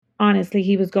honestly,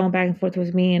 he was going back and forth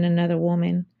with me and another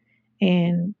woman.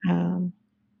 And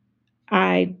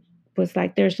I was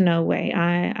like, there's no way.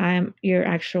 I'm your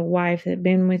actual wife that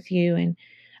been with you, and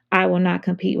I will not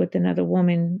compete with another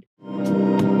woman.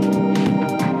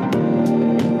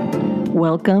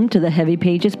 Welcome to the Heavy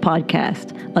Pages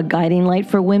podcast, a guiding light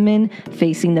for women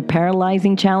facing the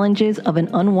paralyzing challenges of an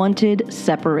unwanted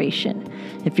separation.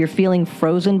 If you're feeling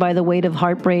frozen by the weight of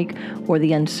heartbreak or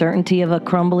the uncertainty of a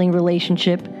crumbling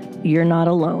relationship, you're not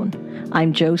alone.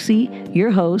 I'm Josie, your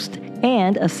host,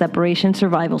 and a separation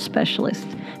survival specialist,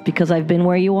 because I've been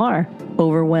where you are,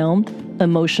 overwhelmed,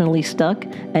 emotionally stuck,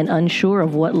 and unsure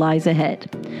of what lies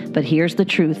ahead. But here's the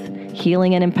truth: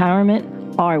 healing and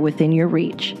empowerment are within your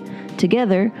reach.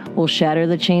 Together, we'll shatter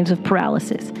the chains of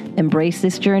paralysis, embrace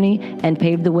this journey, and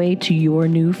pave the way to your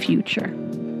new future.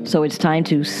 So it's time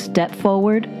to step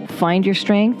forward, find your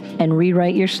strength, and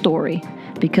rewrite your story,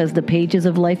 because the pages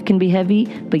of life can be heavy,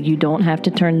 but you don't have to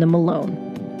turn them alone.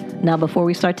 Now, before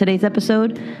we start today's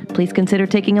episode, please consider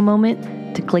taking a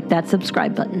moment to click that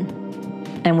subscribe button.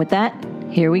 And with that,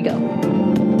 here we go.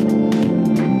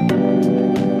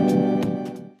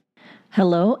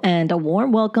 Hello, and a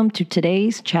warm welcome to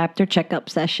today's chapter checkup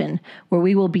session, where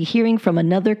we will be hearing from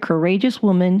another courageous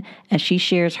woman as she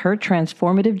shares her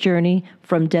transformative journey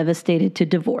from devastated to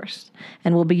divorce.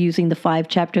 And we'll be using the 5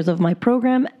 chapters of my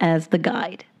program as the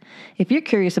guide. If you're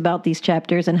curious about these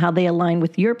chapters and how they align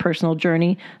with your personal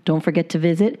journey, don't forget to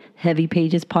visit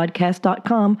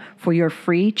heavypagespodcast.com for your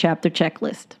free chapter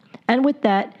checklist. And with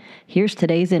that, here's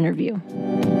today's interview.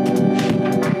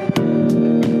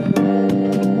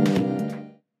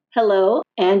 Hello,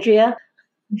 Andrea.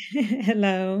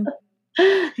 Hello.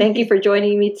 Thank you for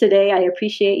joining me today. I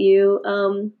appreciate you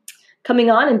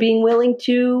coming on and being willing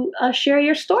to share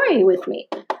your story with me.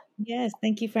 Yes,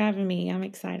 thank you for having me. I'm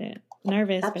excited.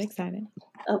 Nervous, but excited.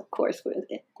 Of course.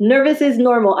 Nervous is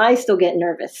normal. I still get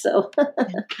nervous. So,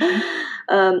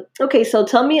 okay, so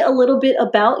tell me a little bit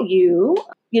about you,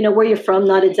 where you're from,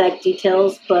 not exact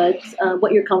details, but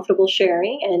what you're comfortable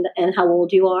sharing and how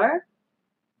old you are.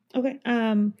 Okay.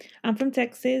 I'm from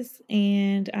Texas,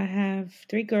 and I have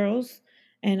 3 girls,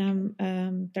 and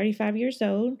I'm 35 years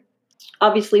old.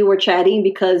 Obviously, we're chatting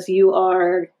because you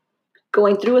are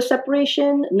going through a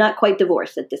separation, not quite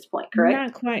divorced at this point, correct?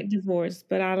 Not quite divorced,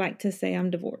 but I like to say I'm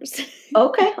divorced.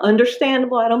 Okay,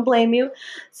 understandable. I don't blame you.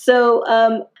 So,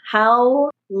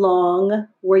 how long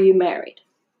were you married?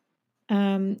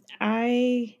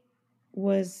 I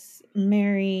was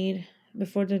married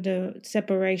before the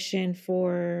separation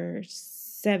for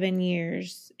 7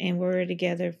 years, and we were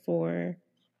together for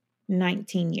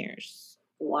 19 years.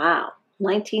 Wow.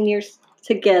 19 years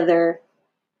together,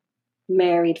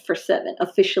 married for 7,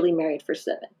 officially married for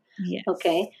 7. Yes.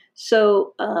 Okay.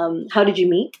 So, how did you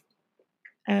meet?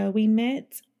 We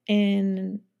met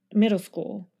in middle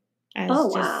school as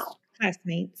just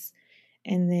classmates.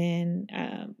 And then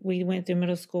we went through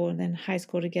middle school and then high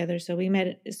school together. So we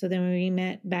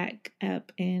met back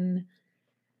up in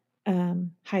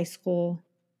high school.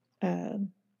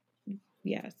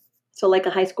 Yes. So like a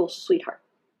high school sweetheart.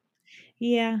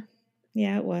 Yeah,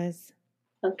 it was.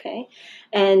 Okay.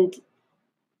 And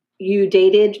you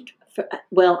dated,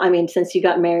 since you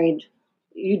got married,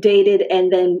 you dated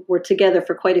and then were together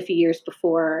for quite a few years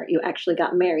before you actually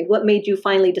got married. What made you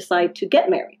finally decide to get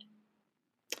married?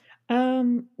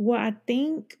 Well, I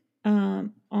think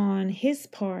on his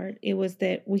part, it was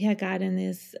that we had gotten in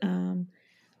this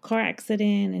car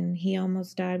accident and he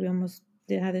almost died. We almost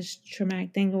did have this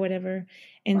traumatic thing or whatever.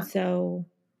 And so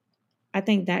I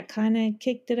think that kind of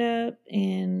kicked it up.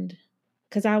 And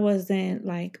because I wasn't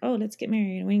like, oh, let's get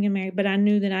married. We can get married. But I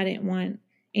knew that I didn't want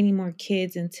any more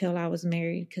kids until I was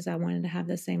married because I wanted to have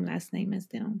the same last name as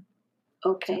them.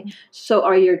 Okay. So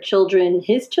are your children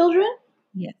his children?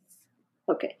 Yes.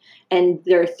 Okay. And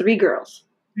there are 3 girls.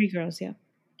 3 girls, yeah.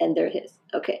 And they're his.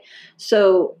 Okay.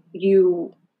 So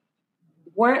you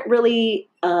weren't really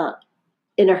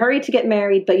in a hurry to get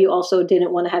married, but you also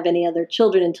didn't want to have any other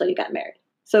children until you got married.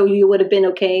 So you would have been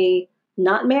okay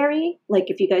not marrying, like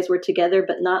if you guys were together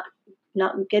but not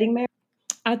getting married?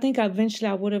 I think eventually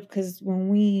I would have, because when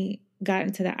we got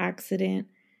into the accident,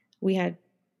 we had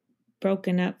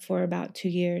broken up for about 2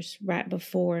 years right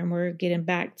before, and we're getting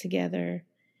back together.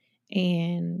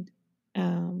 And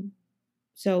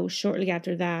so shortly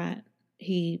after that,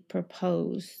 he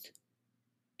proposed.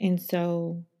 And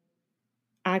so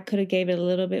I could have gave it a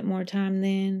little bit more time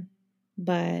then.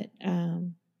 But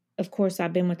of course,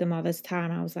 I've been with him all this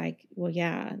time. I was like, well,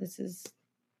 yeah, this is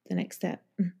the next step.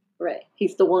 Right.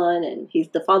 He's the one, and he's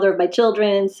the father of my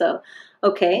children. So,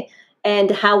 okay.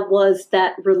 And how was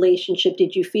that relationship?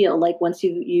 Did you feel like once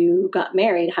you got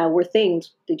married, how were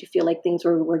things? Did you feel like things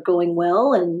were going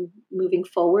well and moving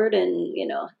forward and,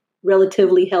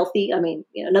 relatively healthy? I mean,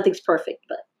 nothing's perfect,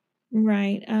 but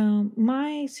Right.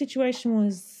 My situation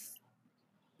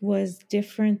was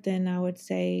different than I would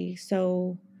say.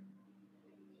 So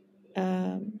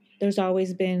there's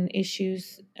always been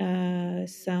issues,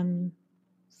 some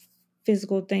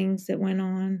physical things that went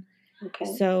on. okay,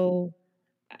 So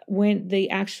when the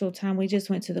actual time we just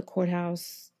went to the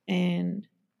courthouse, and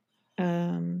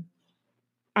um,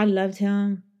 I loved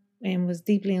him and was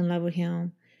deeply in love with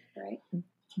him, right.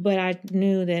 but I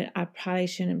knew that I probably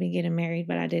shouldn't be getting married,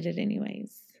 but I did it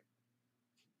anyways.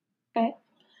 Okay.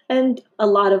 And a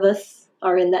lot of us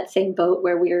are in that same boat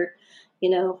where we're, you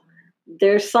know,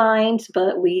 there's signs,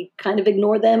 but we kind of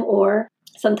ignore them, or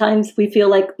sometimes we feel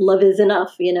like love is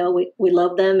enough. We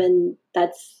love them, and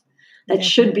that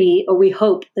should Definitely. be, or we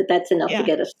hope that that's enough to Yeah.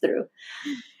 get us through.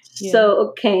 Yeah. So,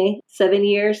 okay, 7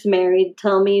 years married.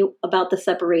 Tell me about the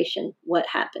separation. What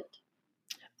happened?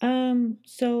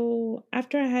 So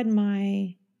after I had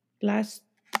my last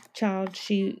child,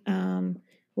 she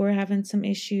we're having some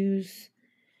issues,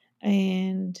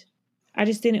 and I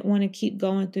just didn't want to keep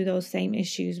going through those same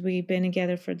issues. We've been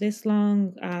together for this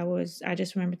long. I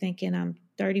just remember thinking, I'm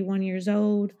 31 years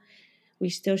old. We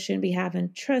still shouldn't be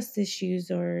having trust issues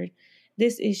or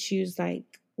this issues.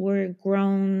 Like, we're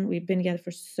grown. We've been together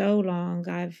for so long.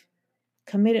 I've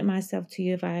committed myself to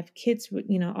you. If I have kids,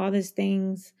 all these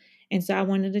things. And so I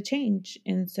wanted to change.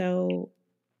 And so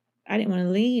I didn't want to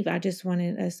leave. I just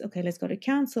wanted us, okay, let's go to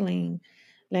counseling.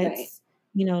 Right,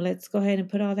 Let's go ahead and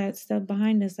put all that stuff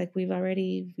behind us. Like, we've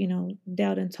already,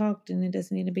 dealt and talked, and it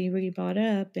doesn't need to be really brought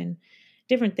up and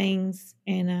different things.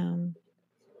 And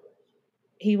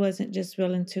he wasn't just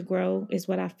willing to grow, is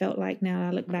what I felt like now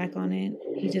I look back on it.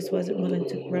 He just wasn't willing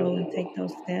to grow and take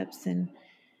those steps. And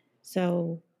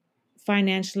so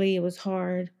financially it was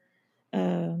hard,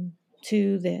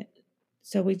 too, that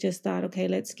so we just thought, okay,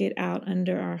 let's get out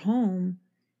under our home,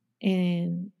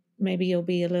 and maybe you'll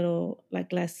be a little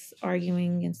like less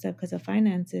arguing and stuff because of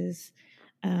finances.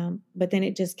 But then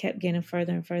it just kept getting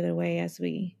further and further away as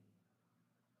we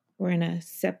were in a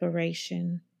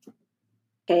separation.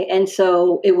 okay. And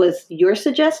so it was your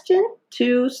suggestion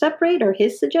to separate, or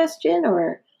his suggestion,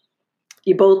 or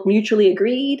you both mutually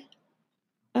agreed?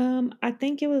 I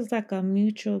think it was like a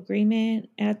mutual agreement.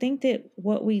 And I think that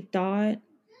what we thought,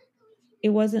 it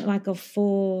wasn't like a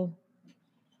full,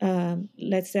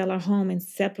 let's sell our home and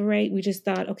separate. We just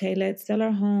thought, okay, let's sell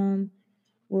our home.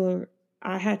 Where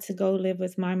I had to go live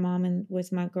with my mom and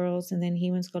with my girls, and then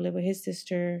he went to go live with his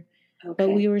sister. But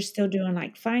Okay, we were still doing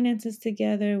like finances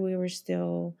together. We were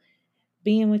still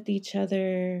being with each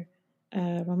other,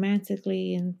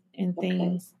 romantically and okay.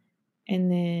 things.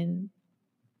 And then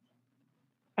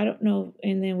I don't know.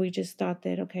 And then we just thought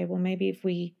that, okay, well, maybe if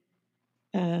we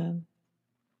um,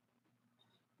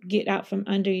 get out from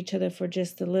under each other for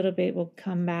just a little bit, we'll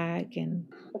come back. And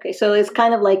Okay, so it's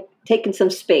kind of like taking some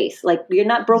space. Like you're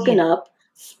not broken yeah, up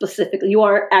specifically. You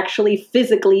are actually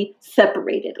physically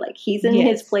separated. Like he's in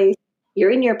his yes, place,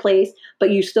 you're in your place, but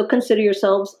you still consider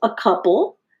yourselves a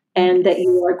couple, and that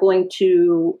you yes, are going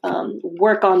to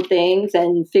work on things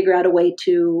and figure out a way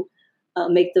to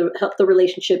help the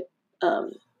relationship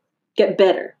um, get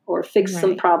better or fix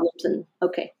some right. problems. And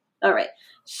okay, all right.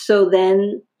 So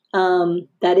then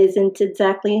that isn't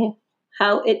exactly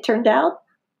how it turned out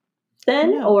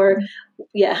then, No. or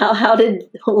yeah, how did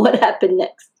what happened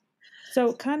next?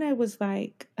 So kind of was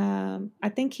like, I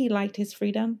think he liked his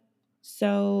freedom.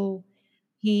 So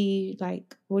he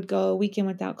like would go a weekend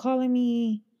without calling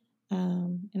me.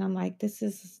 And I'm like, this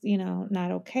is,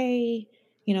 not okay.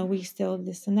 We still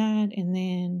this and that. And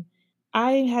then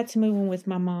I had to move in with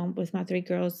my mom with my three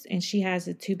girls, and she has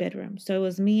a two-bedroom. So it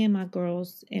was me and my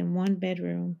girls in one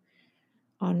bedroom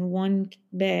on one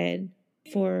bed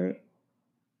for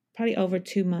probably over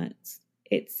 2 months.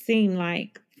 It seemed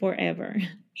like forever.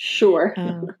 Sure.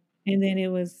 And then it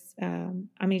was,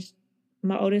 I mean,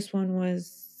 my oldest one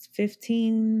was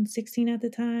 15, 16 at the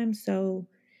time.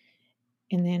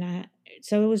 And then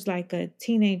so it was like a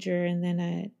teenager, and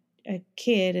then a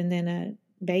kid, and then a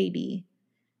baby.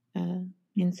 Uh,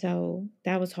 and so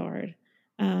that was hard.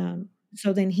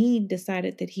 So then he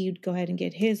decided that he'd go ahead and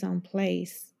get his own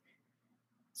place.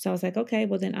 So I was like, okay,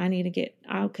 well, then I need to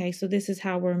okay, so this is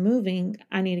how we're moving.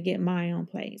 I need to get my own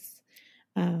place.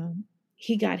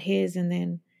 He got his, and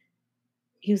then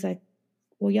he was like,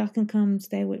 well, y'all can come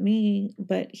stay with me.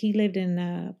 But he lived in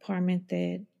an apartment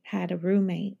that had a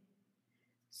roommate.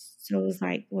 So it was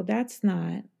like, well, that's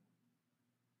not.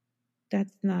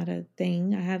 that's not a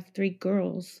thing. I have 3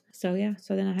 girls. So yeah,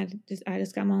 so then I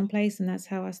just got my own place, and that's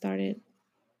how I started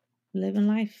living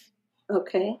life.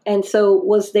 Okay. And so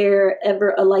was there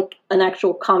ever an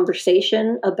actual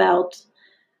conversation about,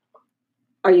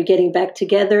 are you getting back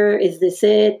together? Is this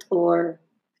it? Or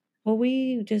Well,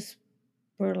 we just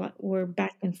we're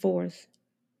back and forth,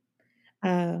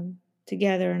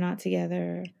 together or not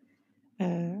together.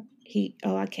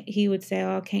 He would say,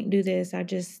 "Oh, I can't do this. I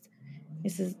just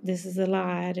this is a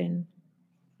lot," and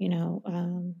you know,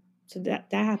 so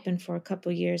that happened for a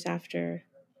couple years after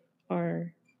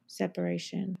our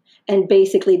separation. and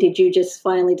basically, did you just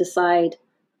finally decide?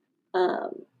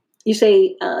 Um, you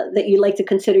say that you like to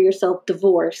consider yourself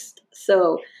divorced.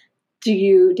 So did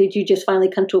you just finally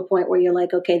come to a point where you're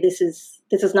like, okay, this is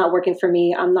not working for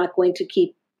me. I'm not going to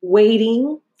keep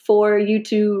waiting for you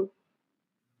to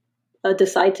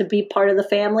decide to be part of the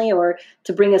family or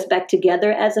to bring us back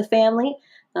together as a family?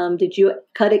 Did you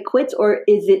cut it quits, or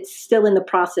is it still in the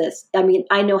process? I mean,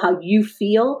 I know how you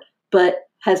feel, but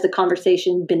has the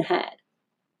conversation been had?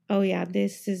 Oh yeah,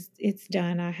 it's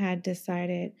done. I had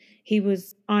decided he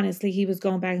was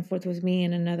going back and forth with me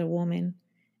and another woman,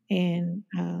 and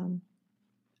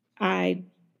I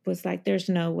was like, "There's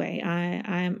no way.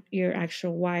 I'm your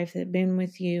actual wife that been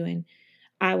with you, and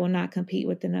I will not compete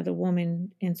with another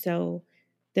woman." And so,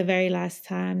 the very last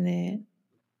time that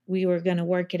we were going to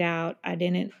work it out, I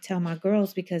didn't tell my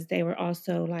girls because they were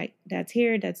also like, "That's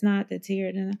here, that's not, that's here."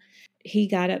 And he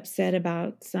got upset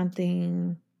about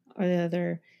something or the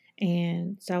other,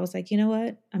 and so I was like, "You know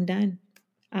what? I'm done.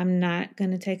 I'm not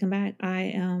going to take him back. I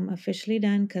am officially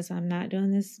done because I'm not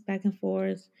doing this back and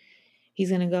forth."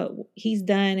 He's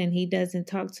done, and he doesn't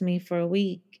talk to me for a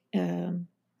week.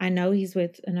 I know he's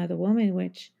with another woman,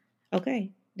 which,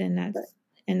 okay, then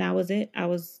and that was it.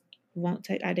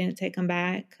 I didn't take him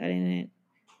back. I didn't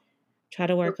try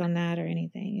to work on that or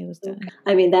anything. It was Okay. done.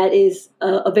 I mean, that is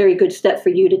a very good step for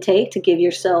you to take to give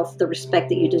yourself the respect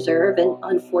that you deserve. And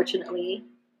unfortunately,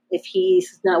 if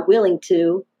he's not willing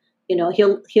to,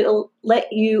 he'll let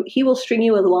you. He will string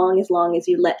you along as long as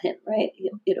you let him. Right?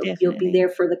 You'll be Definitely. there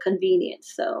for the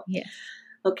convenience. So Yes.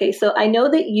 okay. So I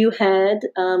know that you had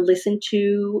listened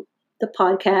to the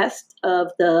podcast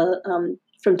of the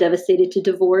from devastated to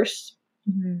divorce,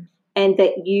 Mhm. and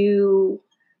that you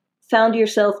found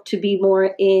yourself to be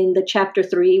more in the chapter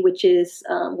 3, which is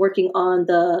working on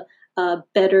the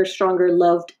better, stronger,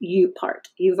 loved you part.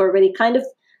 You've already kind of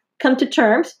come to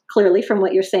terms, clearly, from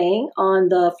what you're saying, on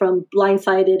the from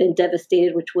blindsided and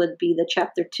devastated, which would be the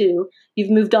chapter 2. You've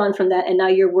moved on from that, and now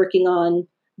you're working on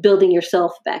building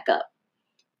yourself back up,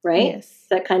 right? Is Yes.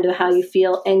 that kind of how you Yes.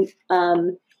 feel? And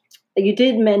you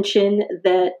did mention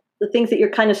that the things that you're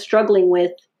kind of struggling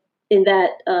with in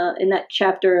that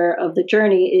chapter of the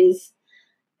journey is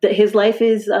that his life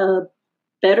is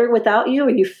better without you, or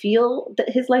you feel that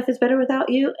his life is better without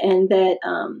you, and that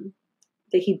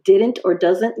he didn't or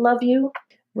doesn't love you.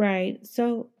 Right.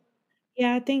 So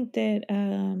yeah, I think that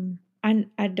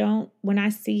I don't when I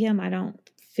see him, I don't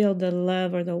feel the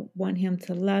love or the want him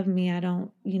to love me. I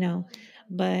don't,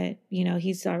 but he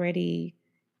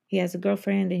has a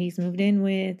girlfriend that he's moved in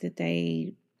with, that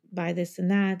they buy this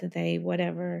and that they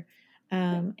whatever.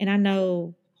 And I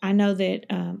know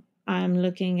that I'm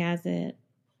looking as it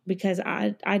because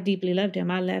I deeply loved him.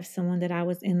 I left someone that I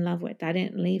was in love with. I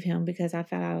didn't leave him because I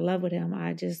fell out of love with him.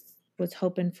 I just was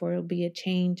hoping for it would be a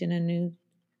change and a new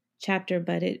chapter,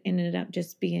 but it ended up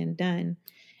just being done.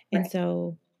 And Right,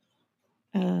 so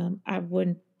I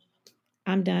wouldn't,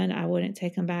 I'm done. I wouldn't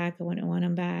take him back. I wouldn't want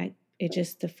him back. It right,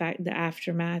 just the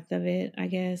aftermath of it, I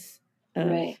guess, of,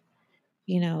 right.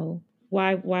 you know,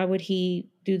 why would he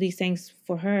do these things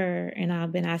for her? And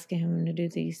I've been asking him to do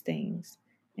these things.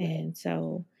 Right. And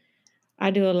so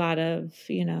I do a lot of,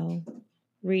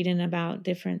 reading about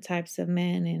different types of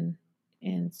men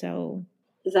and so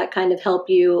Does that kind of help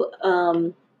you,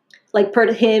 like,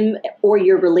 put him or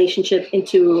your relationship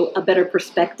into a better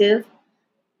perspective?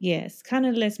 yes, kind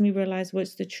of lets me realize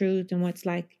what's the truth and what's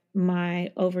like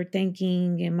my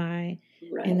overthinking and the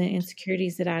Right,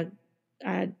 insecurities that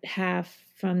I have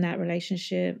from that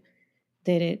relationship,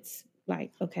 that it's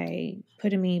like, okay,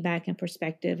 putting me back in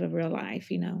perspective of real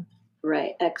life.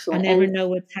 right. I Excellent. never And know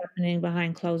what's happening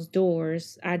behind closed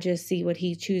doors. I just see what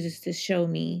he chooses to show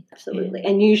me. absolutely. And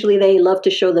And usually they love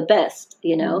to show the best.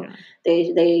 yeah,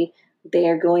 They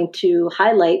are going to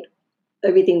highlight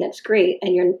everything that's great,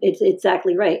 and it's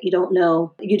exactly right. You don't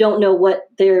know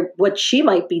what she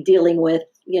might be dealing with,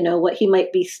 what he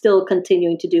might be still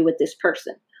continuing to do with this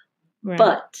person. right.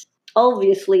 But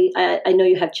obviously, I know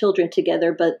you have children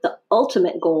together, but the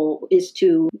ultimate goal is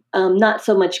to not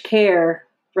so much care,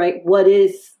 right? What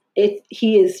is if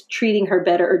he is treating her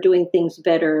better or doing things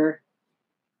better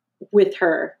with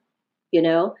her,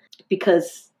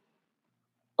 because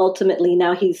ultimately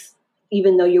now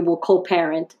even though you will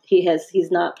co-parent,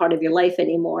 he's not part of your life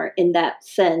anymore in that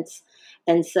sense.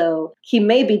 And so he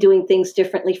may be doing things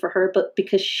differently for her, but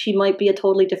because she might be a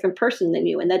totally different person than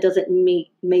you. And that doesn't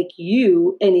make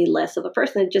you any less of a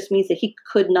person. It just means that he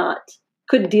could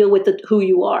deal with who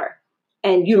you are,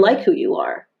 and you like who you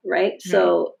are. Right.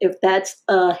 So if that's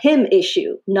a him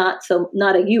issue, not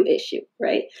a you issue.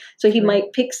 Right. So he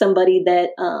might pick somebody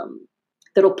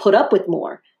that'll put up with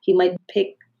more. He might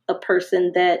pick a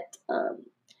person that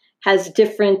has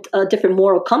different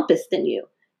moral compass than you.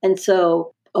 And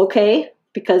so, okay,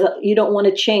 because you don't want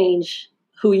to change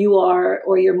who you are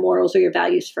or your morals or your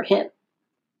values for him.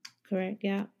 Correct.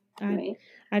 Yeah.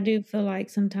 I do feel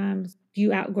like sometimes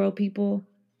you outgrow people.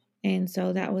 And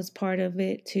so that was part of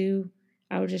it too.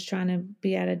 I was just trying to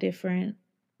be at a different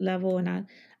level, and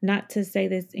not to say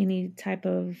this any type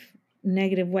of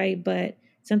negative way, but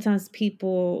sometimes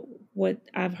people, what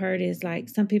I've heard is like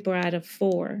some people are at a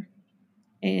 4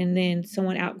 and then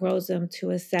someone outgrows them to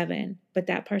a 7, but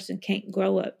that person can't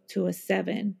grow up to a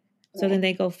 7. So then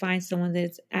they go find someone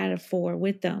that's at a 4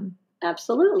 with them.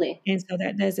 Absolutely. And so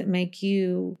that doesn't make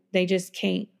they just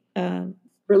can't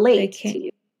relate to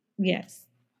you. Yes.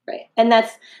 Right. And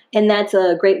that's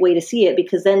a great way to see it,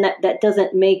 because then that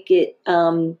doesn't make it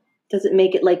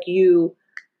like you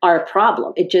are a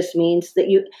problem. It just means that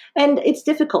and it's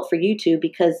difficult for you two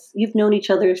because you've known each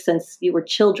other since you were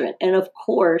children. And of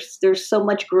course, there's so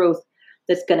much growth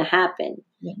that's going to happen.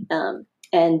 Yeah.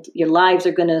 And your lives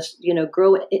are going to,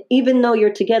 grow, even though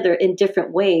you're together in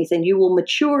different ways, and you will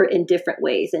mature in different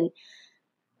ways. And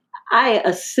I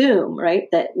assume, right,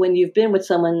 that when you've been with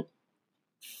someone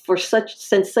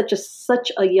since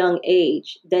such a young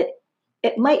age, that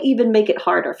it might even make it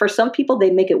harder. For some people,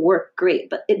 they make it work great,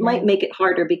 but it might make it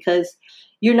harder because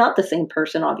you're not the same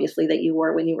person, obviously, that you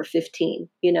were when you were 15.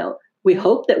 We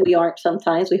hope that we aren't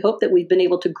sometimes. We hope that we've been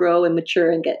able to grow and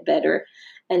mature and get better.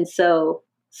 And so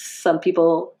some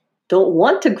people don't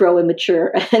want to grow and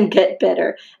mature and get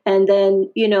better. And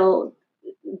then,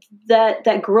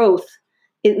 that growth,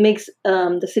 it makes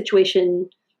the situation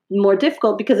more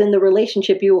difficult, because in the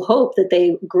relationship you hope that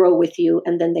they grow with you,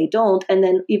 and then they don't. And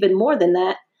then even more than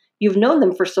that, you've known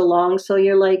them for so long, so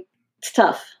you're like, it's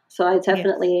tough. So I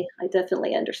definitely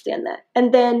understand that.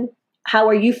 And then how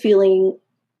are you feeling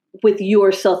with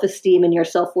your self-esteem and your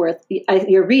self-worth?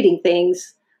 You're reading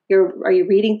things. Are you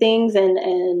reading things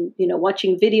and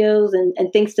watching videos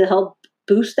and things to help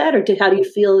boost that, or how do you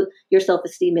feel your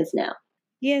self-esteem is now?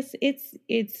 Yes,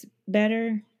 it's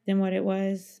better than what it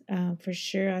was, for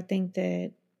sure. I think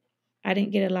that I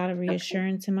didn't get a lot of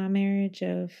reassurance in my marriage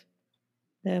of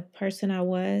the person I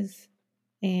was.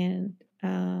 And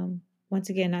once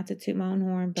again, not to toot my own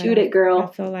horn, but Shoot it, girl. I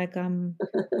feel like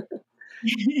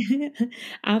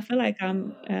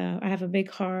I have a big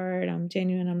heart, I'm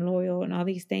genuine, I'm loyal, and all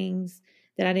these things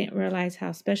that I didn't realize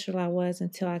how special I was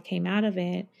until I came out of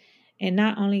it. And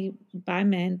not only by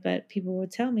men, but people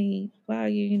would tell me, wow,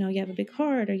 you have a big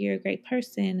heart, or you're a great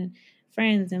person, and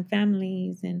friends and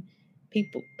families and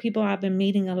people I've been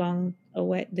meeting along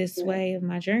this way of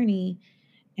my journey.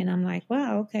 And I'm like,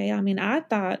 wow, okay. I mean, I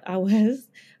thought I was,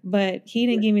 but he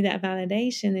didn't give me that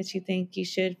validation that you think you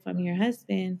should from your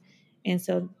husband. And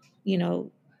so,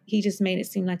 he just made it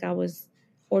seem like I was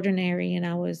ordinary and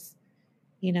I was,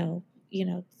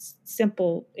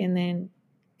 simple. And then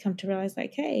come to realize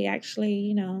like, hey,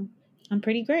 actually, I'm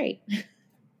pretty great.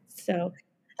 So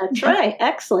that's right.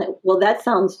 Excellent. Well, that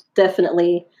sounds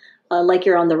definitely like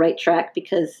you're on the right track,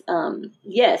 because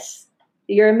yes,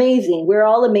 you're amazing. We're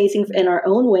all amazing in our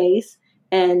own ways.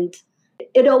 And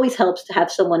it always helps to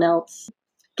have someone else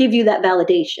give you that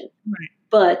validation. Right.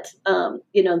 But,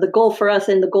 the goal for us,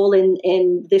 and the goal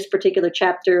in this particular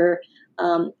chapter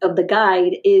of the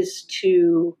guide, is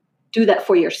to do that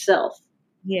for yourself.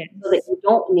 Yes. So that you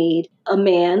don't need a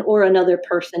man or another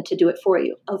person to do it for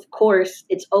you. Of course,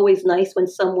 it's always nice when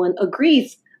someone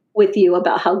agrees with you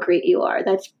about how great you are.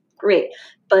 That's great.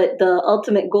 But the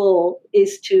ultimate goal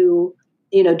is to,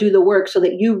 do the work so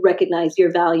that you recognize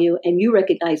your value and you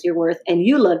recognize your worth and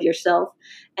you love yourself.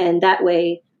 And that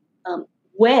way,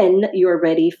 when you're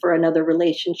ready for another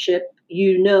relationship,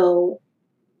 you know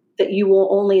that you will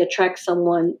only attract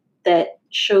someone that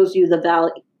shows you the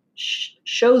value,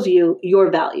 shows you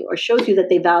your value, or shows you that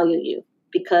they value you.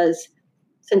 Because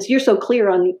since you're so clear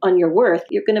on your worth,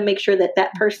 you're going to make sure that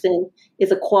that person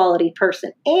is a quality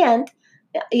person. And,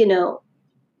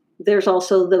 there's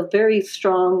also the very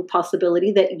strong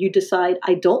possibility that you decide,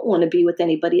 I don't want to be with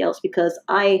anybody else because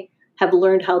I have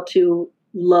learned how to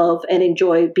love and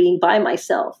enjoy being by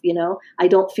myself. I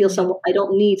don't feel Yeah. I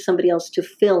don't need somebody else to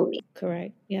fill me.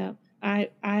 Correct. Yeah.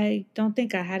 I don't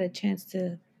think I had a chance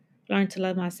to learn to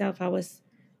love myself. I was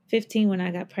 15 when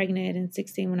I got pregnant and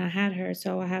 16 when I had her.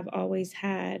 So I have always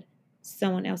had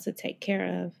someone else to take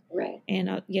care of. Right.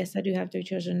 And yes, I do have 3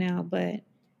 children now, but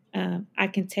I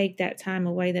can take that time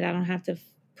away that I don't have to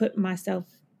put myself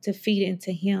to feed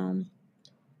into him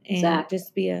and Exactly.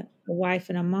 just be a wife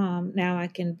and a mom. Now I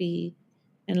can be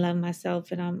and love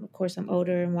myself. And of course, I'm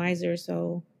older and wiser.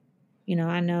 So,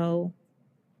 I know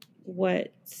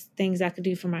what things I could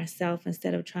do for myself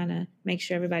instead of trying to make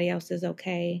sure everybody else is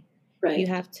okay. You Right.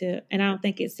 have to, and I don't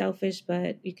think it's selfish,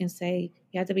 but you can say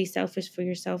you have to be selfish for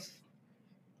yourself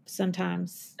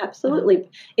sometimes. Absolutely.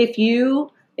 If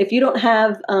you don't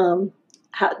have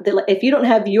if you don't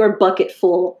have your bucket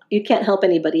full, you can't help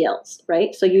anybody else,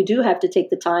 right? So you do have to take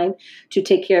the time to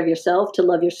take care of yourself, to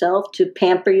love yourself, to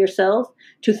pamper yourself,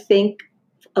 to think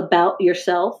about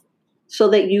yourself, so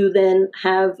that you then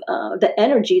have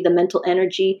the mental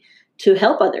energy to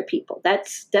help other people.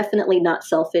 That's definitely not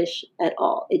selfish at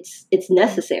all. It's Yeah,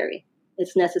 necessary.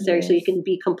 It's it necessary so you is. can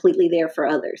be completely there for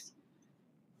others.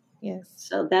 Yes.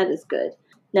 So that is good.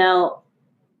 Now,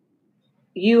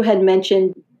 you had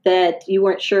mentioned that you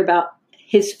weren't sure about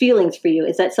his feelings for you.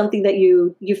 Is that something that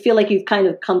you feel like you've kind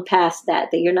of come past that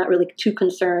you're not really too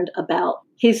concerned about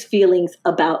his feelings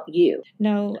about you?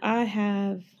 No,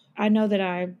 I know that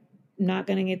I'm not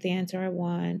going to get the answer I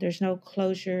want. There's no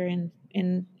closure in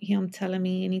him telling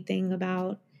me anything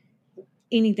about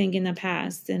anything in the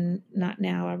past and not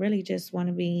now. I really just want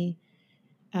to be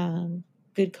um,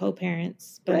 good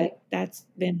co-parents, Right. but that's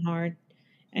been hard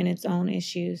and its own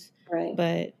issues. Right.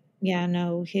 But yeah,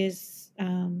 no,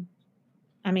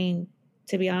 I mean,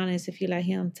 to be honest, if you let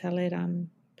him tell it, I'm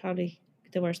probably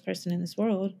the worst person in this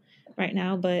world right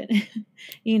now. But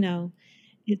you know,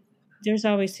 it, there's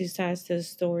always two sides to the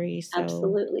story. So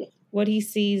Absolutely. what he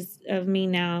sees of me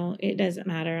now, it doesn't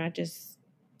matter. I just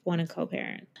want to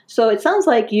co-parent. So it sounds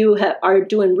like you are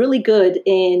doing really good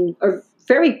or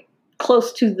very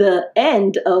close to the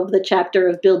end of the chapter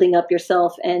of building up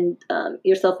yourself and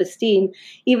your self esteem,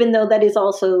 even though that is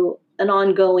also an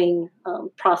ongoing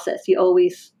process. You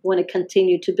always want to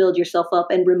continue to build yourself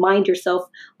up and remind yourself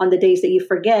on the days that you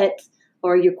forget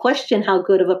or you question how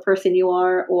good of a person you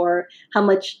are or how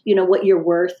much, what you're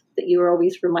worth, that you're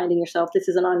always reminding yourself this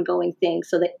is an ongoing thing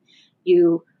so that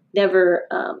you never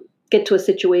get to a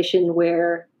situation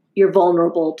where you're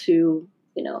vulnerable to,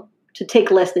 to take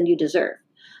less than you deserve.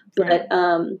 Right.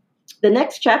 But the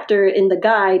next chapter in the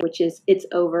guide, which is It's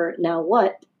Over, Now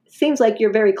What, seems like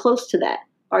you're very close to that.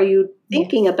 Are you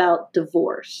thinking Yes. about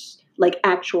divorce, like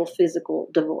actual physical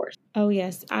divorce? Oh,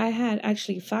 yes. I had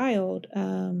actually filed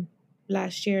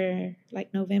last year,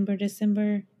 like November,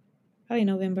 December, probably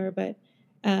November, but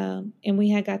and we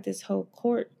had got this whole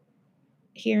court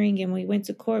hearing and we went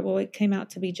to court. Well, it came out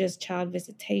to be just child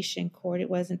visitation court. It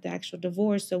wasn't the actual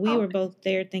divorce. So we Oh, were both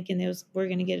there thinking we're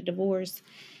going to get a divorce,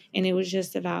 and it was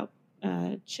just about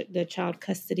the child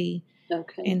custody.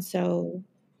 okay. And so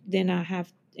then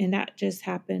and that just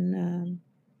happened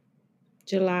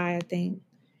July, I think.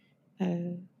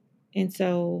 And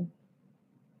so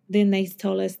then they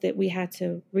told us that we had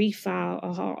to refile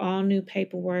all new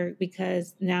paperwork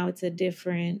because now it's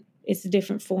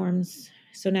different forms.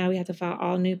 So now we have to file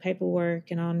all new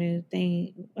paperwork and all new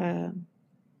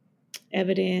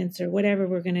evidence or whatever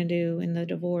we're going to do in the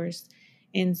divorce.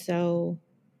 And so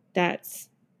that's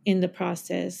in the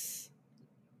process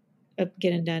of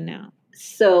getting done now.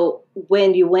 So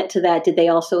when you went to that, did they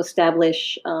also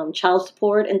establish child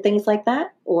support and things like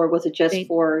that? Or was it just They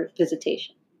for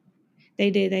visitation? they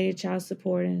did child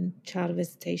support and child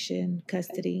visitation, Okay.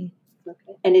 custody.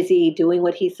 Okay. And is he doing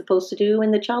what he's supposed to do in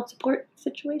the child support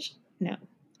situation? No,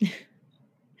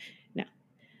 no.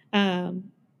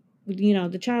 Um,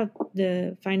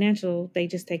 the financial, they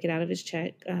just take it out of his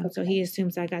check. So Okay. he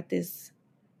assumes I got this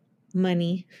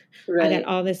money. I got Right.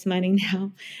 all this money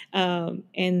now.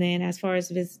 And then as far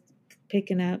as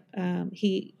picking up,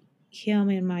 him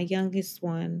and my youngest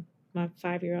one, my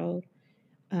 5-year-old,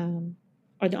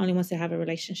 are the only ones that have a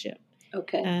relationship.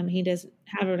 Okay. He doesn't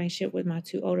have a relationship with my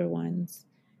two older ones.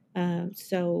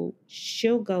 So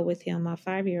she'll go with him, my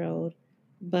 5-year-old,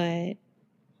 but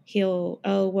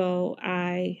oh, well,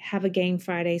 I have a game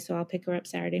Friday, so I'll pick her up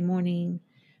Saturday morning.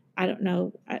 I don't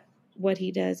know what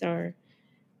he does, or,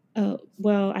 oh,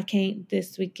 well, I can't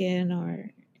this weekend,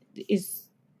 or it's,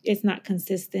 it's not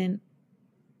consistent.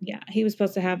 Yeah, he was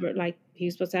supposed to have her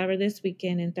this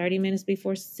weekend, and 30 minutes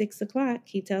before 6 o'clock,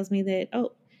 he tells me that,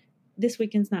 oh, this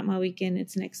weekend's not my weekend,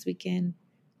 it's next weekend.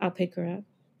 I'll pick her up.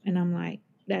 And I'm like,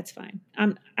 that's fine.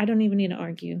 I don't even need to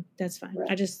argue. That's fine. Right.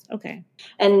 I just, okay.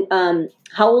 And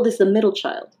how old is the middle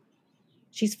child?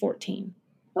 She's 14.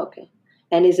 Okay.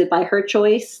 And is it by her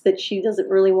choice that she doesn't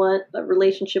really want a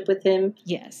relationship with him?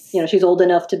 Yes. She's old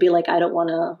enough to be like, I don't want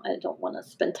to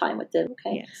spend time with him.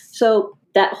 Okay. Yes. So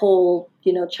that whole,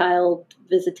 child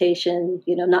visitation,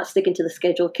 not sticking to the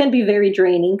schedule can be very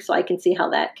draining. So I can see how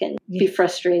that can be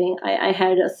frustrating. I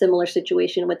had a similar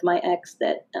situation with my ex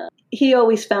that he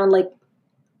always found like,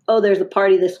 oh, there's a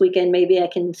party this weekend. Maybe I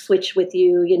can switch with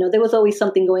you. There was always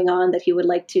something going on that he would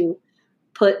like to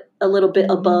put a little bit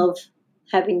above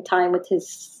having time with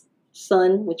his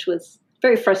son, which was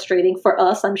very frustrating for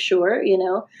us, I'm sure,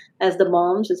 as the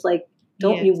moms. It's like,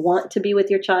 don't you want to be with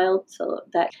your child? So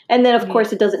that, and then of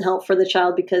course it doesn't help for the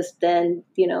child because then,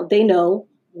 they know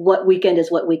what weekend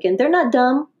is what weekend. They're not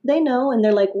dumb. They know. And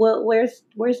they're like, well, where's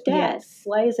dad? Yes.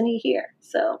 Why isn't he here?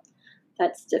 So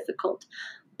that's difficult.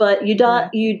 But you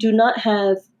do not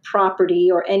have property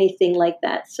or anything like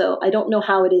that. So I don't know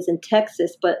how it is in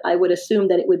Texas, but I would assume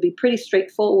that it would be pretty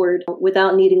straightforward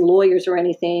without needing lawyers or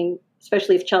anything,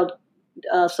 especially if child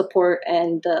support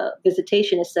and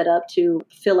visitation is set up to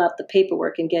fill out the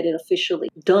paperwork and get it officially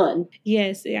done.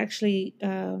 Yes, actually,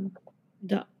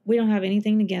 we don't have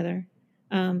anything together.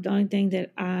 The only thing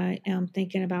that I am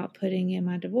thinking about putting in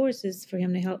my divorce is for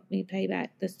him to help me pay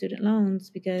back the student loans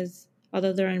because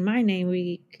although they're in my name,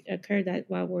 we occurred that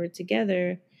while we're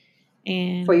together.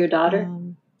 And for your daughter?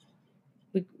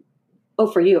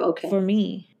 For you, okay. For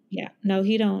me, yeah. No,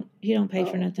 he don't pay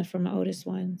for nothing for my oldest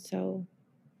one. So,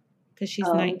 because she's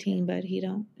 19, but he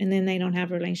don't. And then they don't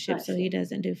have a relationship, so he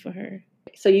doesn't do for her.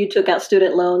 So you took out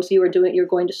student loans. You're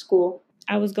going to school.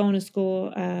 I was going to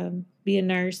school, be a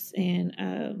nurse,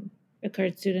 and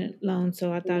occurred student loan.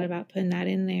 So I thought about putting that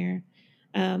in there.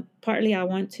 Partly I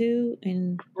want to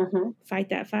and fight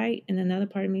that fight, and another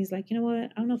part of me is like, you know what? I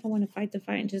don't know if I want to fight the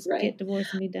fight and just get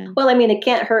divorced and be done. Well, I mean, it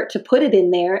can't hurt to put it in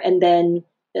there, and then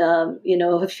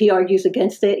if he argues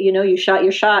against it, you shot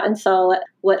your shot and saw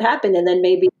what happened, and then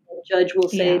maybe the judge will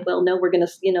say, well, no, we're gonna,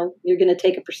 you're gonna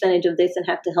take a percentage of this and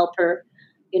have to help her,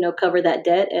 cover that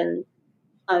debt, and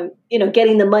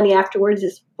getting the money afterwards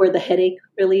is where the headache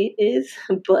really is.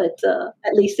 But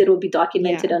at least it will be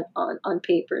documented on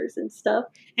papers and stuff.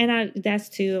 And that's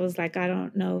too. It was like, I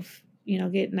don't know if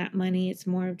getting that money. It's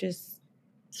more of just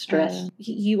stress.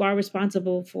 You are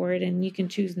responsible for it, and you can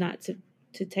choose not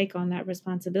to take on that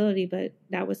responsibility. But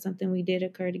that was something we did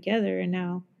occur together, and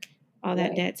now all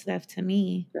that debt's left to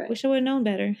me. Wish I would have known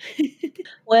better.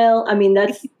 Well, I mean,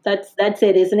 that's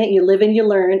it, isn't it? You live and you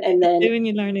learn, and then live and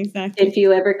you learn, exactly. If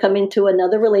you ever come into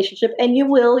another relationship, and you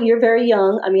will, you're very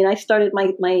young. I mean, I started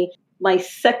my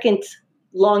second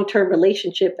long-term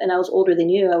relationship, and I was older than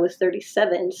you. I was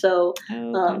 37, so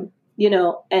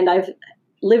and I've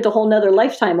lived a whole nother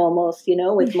lifetime almost,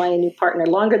 with my new partner,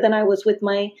 longer than I was with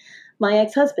my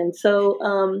ex-husband.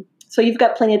 So so you've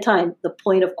got plenty of time. The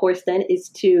point, of course, then is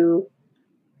to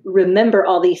remember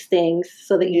all these things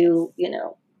so that you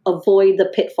avoid the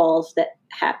pitfalls that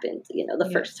happened, the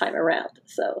first time around.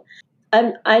 So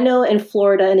I know in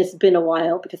Florida, and it's been a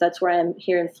while because that's where I'm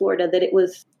here in Florida, that it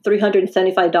was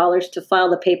 $375 to file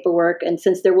the paperwork. And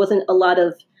since there wasn't a lot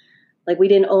of, like, we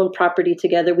didn't own property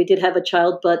together, we did have a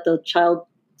child, but the child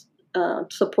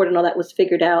support and all that was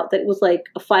figured out, that it was like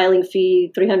a filing fee,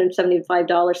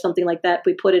 $375, something like that.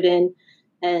 We put it in,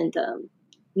 and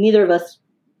neither of us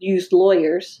used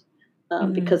lawyers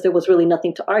because there was really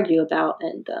nothing to argue about,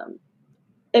 and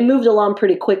it moved along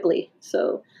pretty quickly.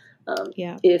 So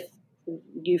if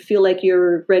you feel like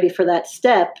you're ready for that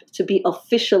step to be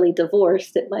officially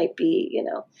divorced, it might be,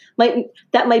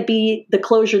 that might be the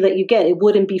closure that you get. It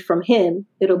wouldn't be from him.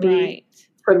 It'll be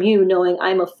from you knowing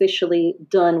I'm officially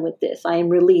done with this. I am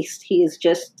released. He is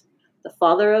just the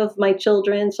father of my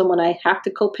children, someone I have to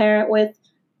co-parent with,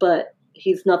 but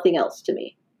he's nothing else to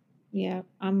me. Yeah,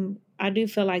 I do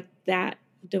feel like that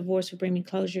divorce would bring me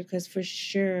closure because for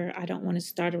sure I don't want to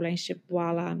start a relationship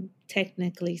while I'm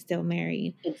technically still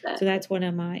married. Exactly. So that's one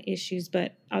of my issues.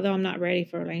 But although I'm not ready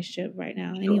for a relationship right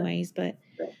now anyways, but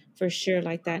for sure,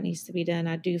 like, that needs to be done.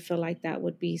 I do feel like that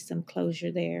would be some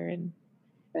closure there. And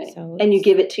so and you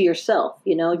give it to yourself,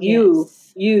 you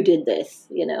did this,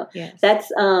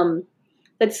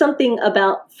 that's something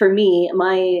about, for me,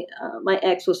 my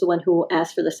ex was the one who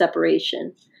asked for the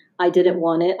separation. I didn't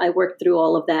want it. I worked through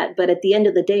all of that. But at the end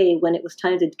of the day, when it was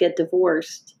time to get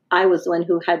divorced, I was the one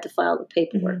who had to file the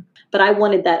paperwork. But I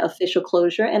wanted that official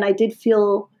closure. And I did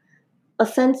feel a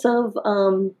sense of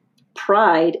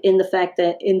pride in the fact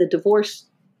that in the divorce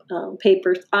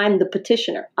papers, I'm the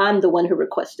petitioner. I'm the one who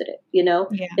requested it.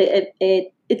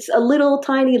 it's a little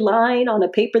tiny line on a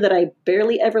paper that I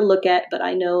barely ever look at, but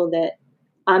I know that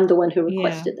I'm the one who Yeah.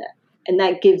 requested that. And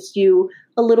that gives you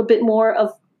a little bit more of,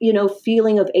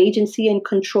 feeling of agency and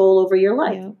control over your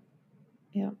life. Yeah.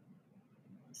 Yeah.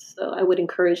 So I would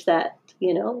encourage that,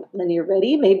 when you're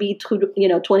ready, maybe,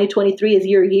 2023 is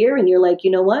your year and you're like,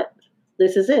 you know what,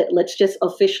 this is it. Let's just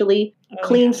officially Oh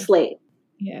clean yeah. slate.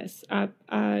 Yes.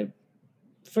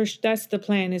 That's the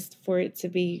plan, is for it to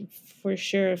be for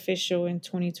sure official in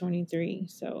 2023.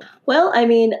 So, Well, I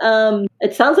mean,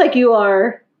 it sounds like you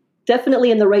are definitely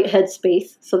in the right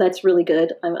headspace. So that's really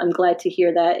good. I'm glad to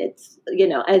hear that. It's,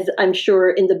 as I'm sure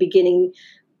in the beginning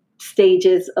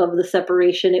stages of the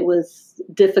separation, it was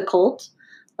difficult.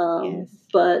 yes.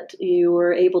 But you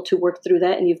were able to work through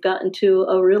that and you've gotten to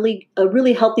a really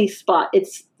healthy spot.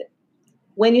 It's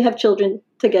when you have children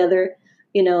together,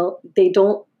 they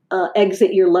don't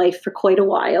exit your life for quite a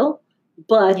while,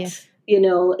 but Yes.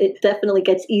 it definitely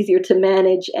gets easier to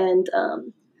manage, and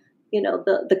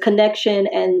the connection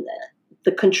and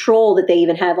the control that they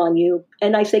even have on you.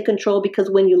 And I say control because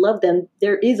when you love them,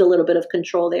 there is a little bit of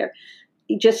control there.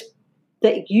 Just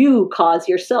that you cause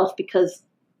yourself, because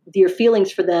your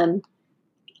feelings for them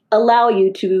allow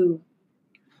you to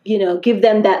give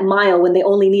them that mile when they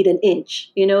only need an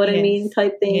inch, you know what I mean, Yes.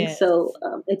 type thing. Yes. So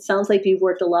it sounds like you've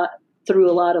worked through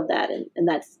a lot of that, and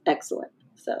that's excellent.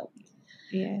 So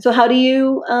Yes. where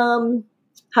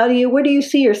do you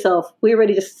see yourself? We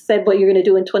already just said what you're going to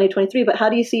do in 2023, but how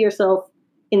do you see yourself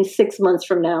in 6 months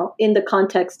from now in the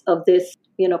context of this,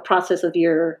 process of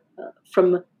your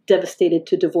from devastated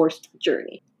to divorced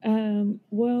journey?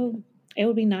 Well, it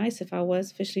would be nice if I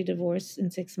was officially divorced in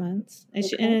 6 months. And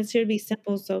Okay. it should be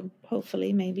simple, so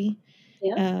hopefully, maybe.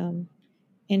 Yeah. Um,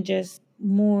 and just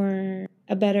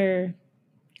a better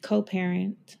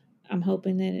co-parent. I'm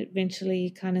hoping that it eventually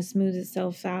kind of smooths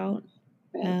itself out.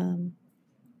 Right. Um,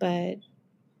 but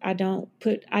I don't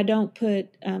put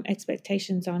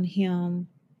expectations on him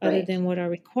other Right. than what are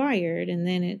required. And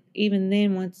then even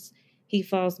then, once he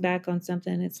falls back on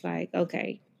something, it's like,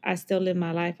 okay, I still live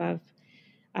my life. I've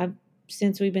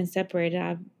since we've been separated,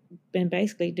 I've been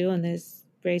basically doing this,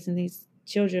 raising these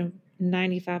children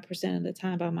 95% of the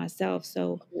time by myself.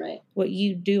 So Right. what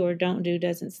you do or don't do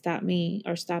doesn't stop me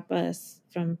or stop us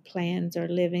from plans or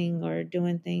living or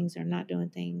doing things or not doing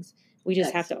things. We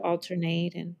just have to Excellent.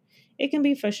 alternate, and it can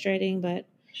be frustrating, but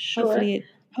Sure.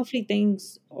 hopefully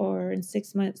things, or in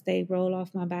 6 months, they roll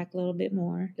off my back a little bit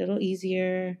more, a little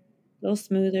easier, a little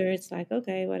smoother. It's like,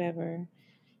 okay, whatever.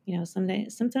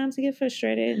 Sometimes you get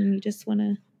frustrated and you just want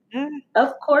to, ah,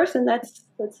 Of course, and that's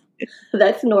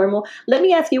normal. Let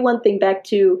me ask you one thing back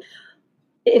to,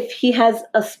 if he has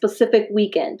a specific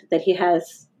weekend that he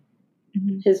has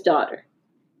mhm. his daughter.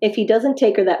 If he doesn't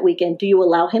take her that weekend, do you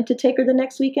allow him to take her the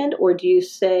next weekend, or do you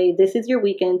say, this is your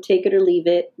weekend, take it or leave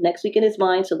it. Next weekend is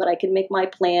mine so that I can make my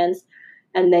plans,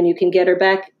 and then you can get her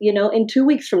back, in 2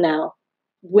 weeks from now.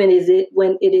 When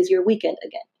it is your weekend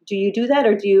again? Do you do that,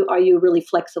 or are you really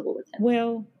flexible with him?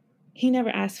 Well, he never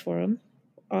asked for them,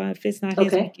 or if it's not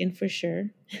his Okay. weekend, for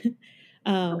sure.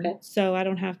 Okay. So I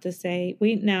don't have to say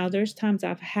now. There's times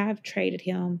have traded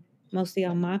him, mostly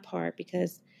on my part,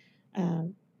 because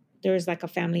um, there was like a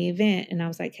family event, and I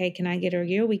was like, "Hey, can I get her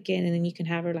your weekend, and then you can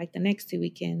have her like the next 2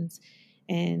 weekends?"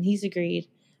 And he's agreed.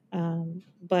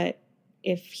 But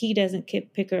if he doesn't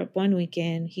pick her up one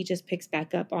weekend, he just picks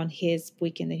back up on his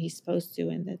weekend that he's supposed to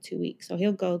in the 2 weeks. So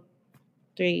he'll go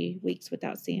 3 weeks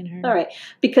without seeing All her. right.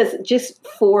 Because just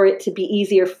for it to be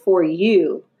easier for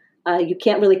you, you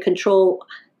can't really control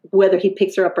whether he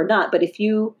picks her up or not. But if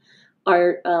you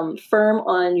are firm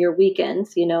on your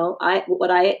weekends, what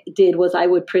I did was I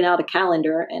would print out a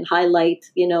calendar and highlight,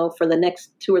 for the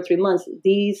next 2 or 3 months,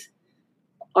 these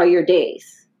are your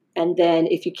days. And then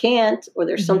if you can't, or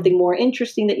there's Hmm. something more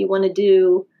interesting that you want to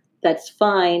do, that's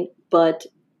fine. But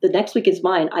the next week is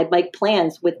mine. I make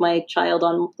plans with my child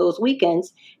on those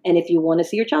weekends. And if you want to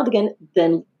see your child again,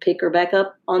 then pick her back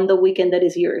up on the weekend that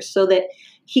is yours, so that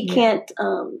he Yeah, can't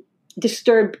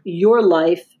disturb your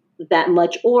life that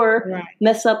much, or right.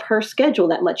 mess up her schedule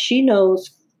that much. She knows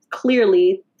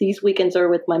clearly, these weekends are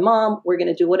with my mom. We're going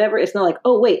to do whatever. It's not like,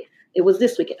 oh, wait, it was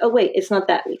this weekend. Oh, wait, it's not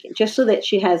that weekend. Just so that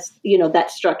she has, that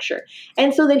structure.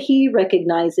 And so that he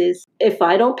recognizes, if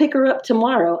I don't pick her up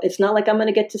tomorrow, it's not like I'm going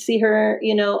to get to see her,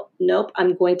 nope,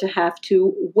 I'm going to have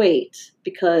to wait,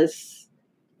 because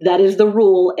that is the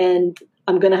rule, and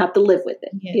I'm going to have to live with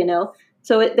Yeah, it.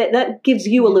 So that gives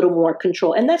you a yeah. little more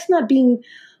control. And that's not being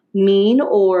mean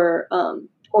or No.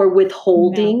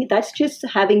 withholding. That's just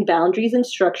having boundaries and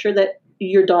structure that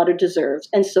your daughter deserves,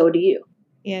 and so do you.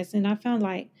 Yes, and I found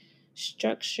like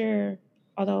structure,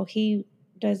 although he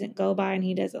doesn't go by and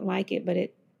he doesn't like it, but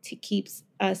it keeps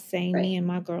us sane, Right. me and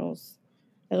my girls,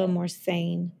 a little more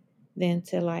sane than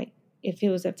to like, if it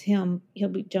was up to him, he'll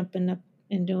be jumping up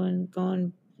and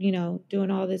going,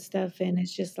 doing all this stuff. And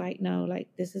it's just like, no, like,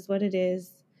 this is what it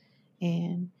is.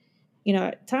 And,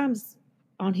 at times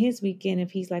on his weekend,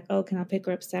 if he's like, oh, can I pick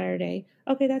her up Saturday?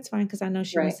 Okay, that's fine. Cause I know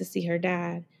she Right. wants to see her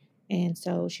dad. And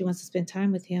so she wants to spend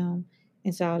time with him.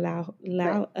 And so I'll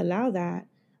Right. allow that.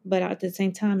 But at the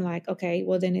same time, like, okay,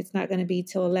 well then it's not going to be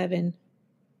till Right.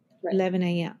 11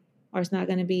 a.m. Or it's not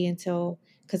going to be until,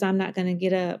 because I'm not going to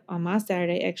get up on my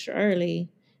Saturday extra early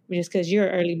just because you're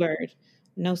an early bird.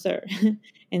 No, sir.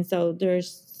 And so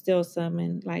there's still some,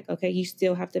 and like, okay, you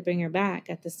still have to bring her back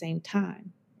at the same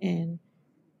time. And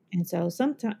so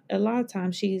sometimes, a lot of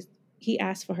times he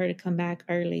asked for her to come back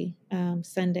early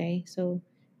Sunday. So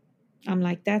I'm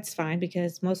like, that's fine,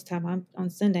 because most of the time I'm on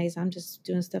Sundays, I'm just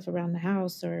doing stuff around the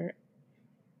house, or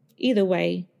either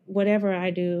way, whatever I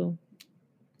do,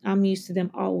 I'm used to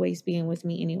them always being with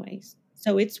me anyways.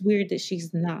 So it's weird that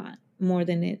she's not, more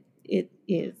than it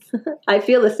is. I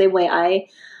feel the same way.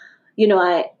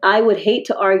 I would hate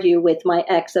to argue with my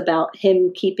ex about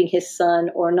him keeping his son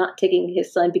or not taking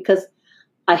his son, because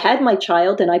I had my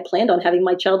child and I planned on having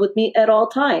my child with me at all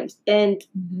times. And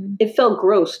Hmm. it felt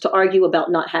gross to argue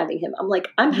about not having him. I'm like,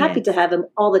 I'm happy to Yes. have him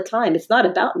all the time. It's not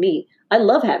about me. I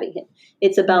love having him.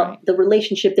 It's Right. about the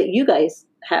relationship that you guys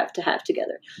have to have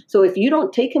together. So if you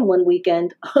don't take him one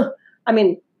weekend, I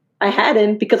mean, I had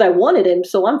him because I wanted him,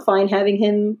 so I'm fine having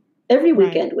him every Right.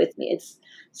 weekend with me. It's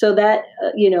so that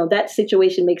that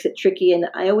situation makes it tricky, and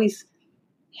I always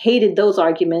hated those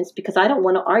arguments because I don't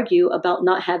want to argue about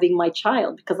not having my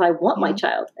child, because I want my Yeah.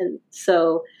 child. And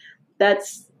so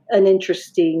that's an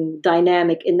interesting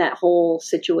dynamic in that whole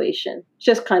situation.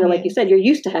 Just kind of like you Yes. said, you're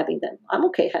used to having them. I'm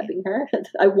okay Yeah. having her.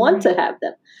 I want to Right. have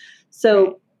them. Right.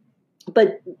 So,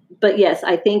 but yes,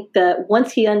 I think that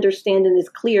once he understands and is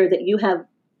clear that you have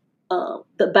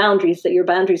the boundaries, that your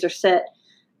boundaries are set,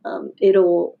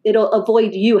 it'll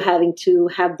avoid you having to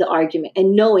have the argument,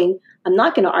 and knowing I'm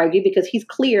not going to argue because he's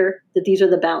clear that these are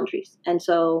the boundaries. And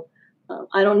so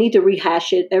I don't need to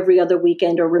rehash it every other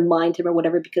weekend or remind him or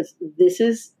whatever, because this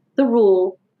is the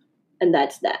rule and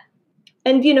that's that.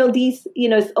 And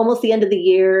it's almost the end of the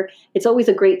year. It's always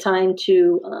a great time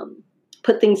to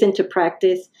put things into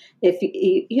practice. If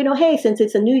hey, since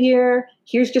it's a new year,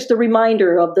 here's just a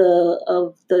reminder of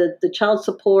the child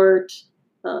support.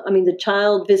 The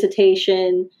child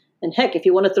visitation. And heck, if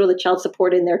you want to throw the child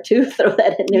support in there too, throw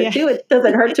that in there Yeah. too. It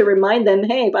doesn't hurt to remind them,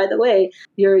 hey, by the way,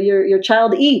 your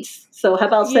child eats, so how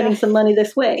about Yeah. sending some money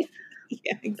this way?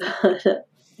 Yeah. Exactly.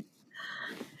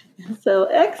 So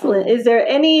excellent. Oh. Is there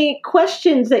any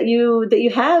questions that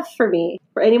you have for me,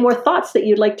 or any more thoughts that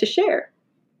you'd like to share?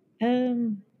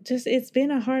 Just, it's been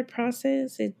a hard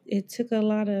process. It took a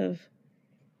lot of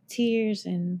tears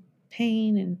and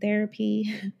pain and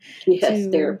therapy Yes,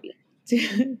 to therapy.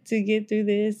 to get through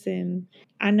this. And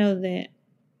I know that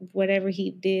whatever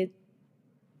he did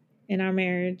in our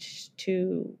marriage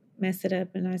to mess it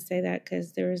up, and I say that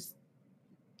because there was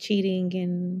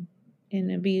cheating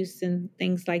and abuse and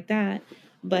things like that,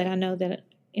 but Right, I know that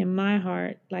in my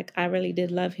heart, like, I really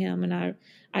did love him, and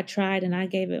I tried, and I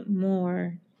gave it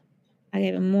more. I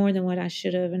gave it more than what I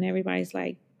should have, and everybody's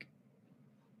like,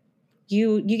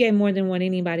 you gave more than what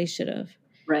anybody should have,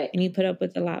 right, and you put up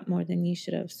with a lot more than you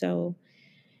should have. So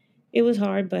it was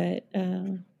hard, but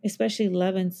especially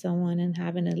loving someone and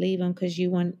having to leave them, because you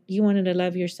wanted to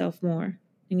love yourself more,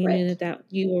 and you knew right, that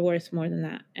you were worth more than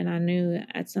that. And I knew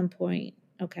at some point,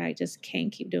 okay, I just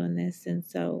can't keep doing this. And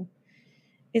so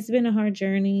it's been a hard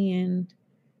journey,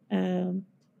 and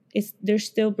there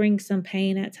still brings some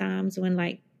pain at times when,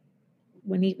 like,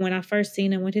 when I first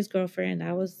seen him with his girlfriend,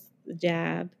 that was a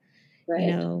jab.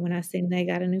 right, When I seen they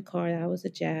got a new car, that was a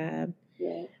jab.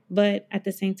 right. But at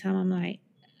the same time, I'm like,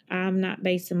 I'm not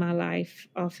basing my life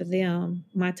off of them.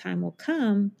 My time will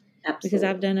come, because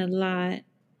I've Absolutely. done a lot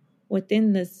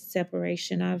within the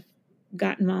separation. I've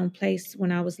gotten my own place when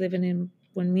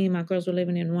me and my girls were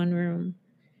living in one room.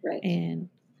 Right. And,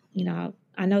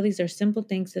 I know these are simple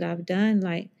things that I've done.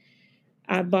 Like,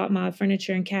 I bought my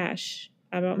furniture in cash.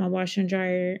 I bought my washer and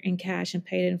dryer in cash and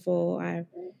paid in full.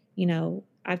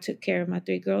 I took care of my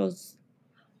three girls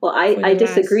Well, for I the last,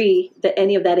 disagree that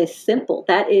any of that is simple.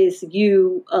 That is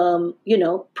you,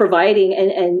 providing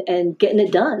and getting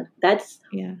it done. That's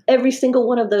yeah, every single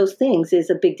one of those things is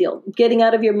a big deal. Getting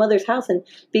out of your mother's house and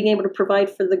being able to provide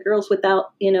for the girls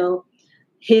without,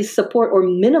 his support or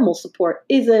minimal support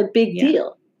is a big yeah,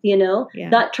 deal. yeah,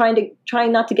 Not trying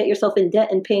not to get yourself in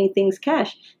debt and paying things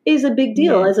cash is a big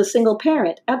deal as a yes, single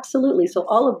parent. Absolutely. So yes,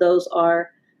 all of those are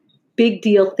big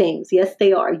deal things. Yes,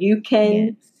 they are. You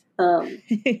can,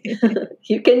 Yes.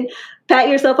 you can pat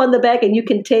yourself on the back, and you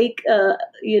can take,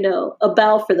 a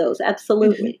bow for those.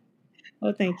 Absolutely.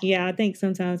 Well, thank you. Yeah, I think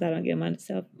sometimes I don't give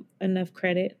myself enough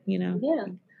credit, Yeah.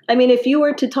 I mean, if you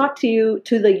were to talk to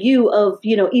the you of,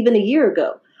 even a year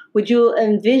ago, would you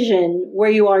envision where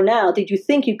you are now? Did you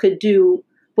think you could do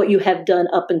what you have done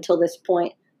up until this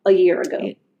point a year ago?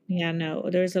 It, yeah, no,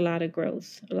 there's a lot of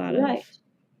growth, a lot of Right.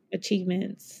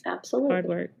 achievements, hard Absolutely.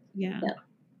 work. Yeah.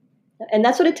 Yeah. And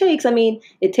that's what it takes. I mean,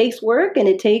 it takes work, and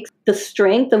it takes the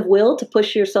strength of will to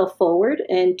push yourself forward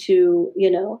and to,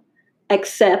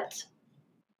 accept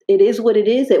it is what it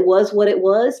is. It was what it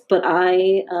was, but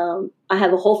I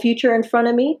have a whole future in front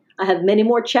of me. I have many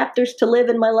more chapters to live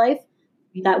in my life.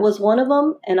 That Yes. was one of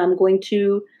them, and I'm going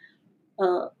to,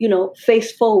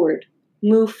 face forward,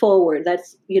 move forward.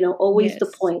 That's, always the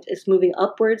Yes. point, is moving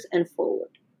upwards and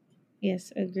forward.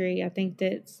 Yes, agree. I think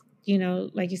that's,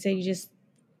 like you said, you just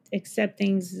accept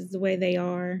things the way they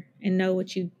are and know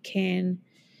what you can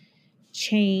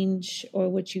change or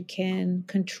what you can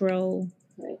control.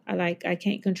 Right. I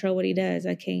can't control what he does.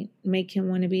 I can't make him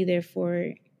want to be there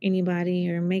for anybody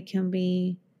or make him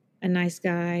be a nice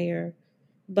guy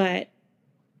but,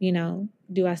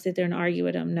 do I sit there and argue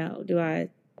with him? No. Do I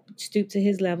stoop to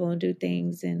his level and do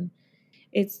things? And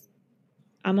it's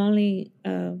I'm only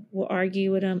will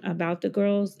argue with him about the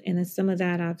girls, and then some of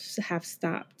that have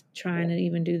stopped trying to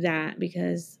even do that,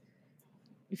 because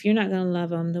if you're not going to love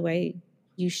them the way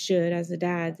you should as a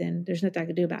dad, then there's nothing I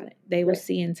can do about it. They will Right.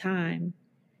 see in time,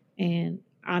 and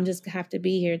I'm just have to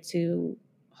be here to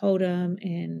hold them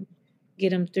and get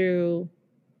them through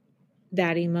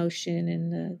that emotion,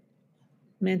 and the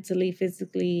mentally,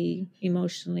 physically,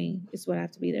 emotionally is what I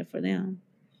have to be there for them.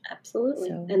 Absolutely.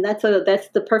 So And that's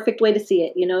the perfect way to see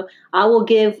it. I will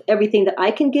give everything that I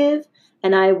can give,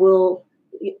 and I'm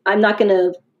not going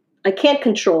to, I can't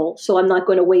control, so I'm not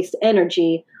going to waste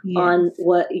energy on yes,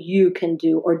 what you can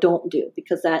do or don't do,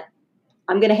 because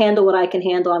I'm going to handle what I can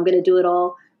handle. I'm going to do it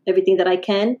all, everything that I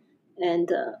can.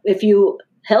 And if you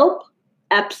help,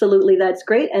 absolutely, that's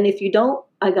great. And if you don't,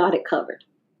 I got it covered.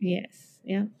 yes,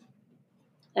 yeah.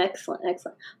 Excellent,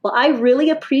 excellent. Well, I really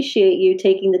appreciate you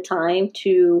taking the time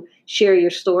to share your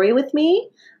story with me.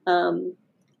 Um,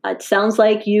 it sounds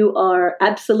like you are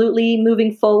absolutely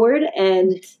moving forward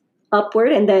and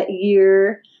upward, and that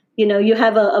you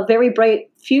have a very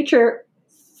bright future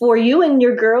for you and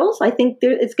your girls. I think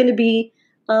it's going to be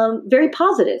very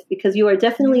positive, because you are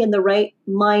definitely Yeah. in the right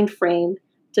mind frame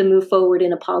to move forward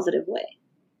in a positive way.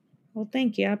 Well,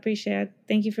 thank you. I appreciate it.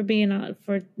 Thank you for being on,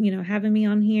 for, having me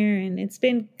on here. And it's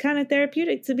been kind of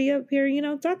therapeutic to be up here,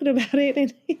 talking about it.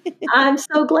 And I'm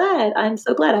so glad. I'm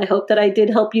so glad. I hope that I did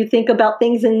help you think about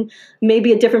things in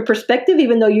maybe a different perspective,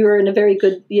 even though you were in a very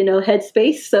good,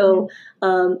 headspace. So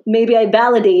maybe I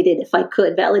validated, if I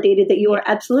could, validated that you are yes.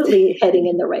 absolutely heading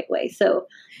in the right way. So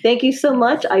thank you so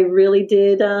much. I really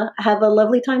did have a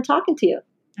lovely time talking to you.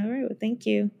 All right. Well, thank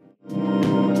you.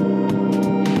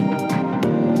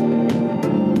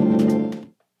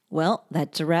 Well,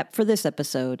 that's a wrap for this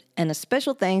episode, and a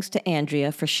special thanks to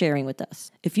Andrea for sharing with us.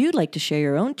 If you'd like to share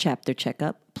your own chapter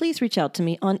checkup, please reach out to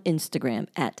me on Instagram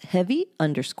at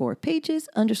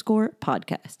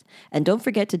heavy_pages_podcast. And don't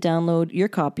forget to download your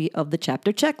copy of the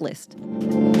chapter checklist.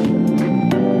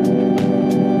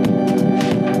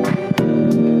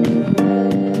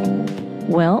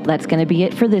 Well, that's going to be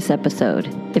it for this episode.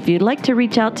 If you'd like to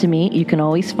reach out to me, you can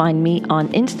always find me on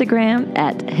Instagram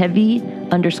at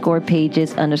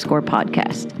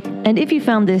heavy_pages_podcast. And if you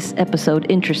found this episode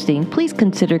interesting, please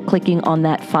consider clicking on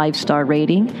that 5-star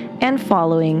rating and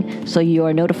following, so you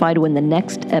are notified when the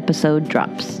next episode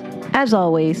drops. As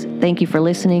always, thank you for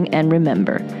listening, and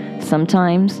remember,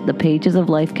 sometimes the pages of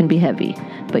life can be heavy,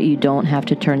 but you don't have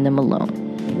to turn them alone.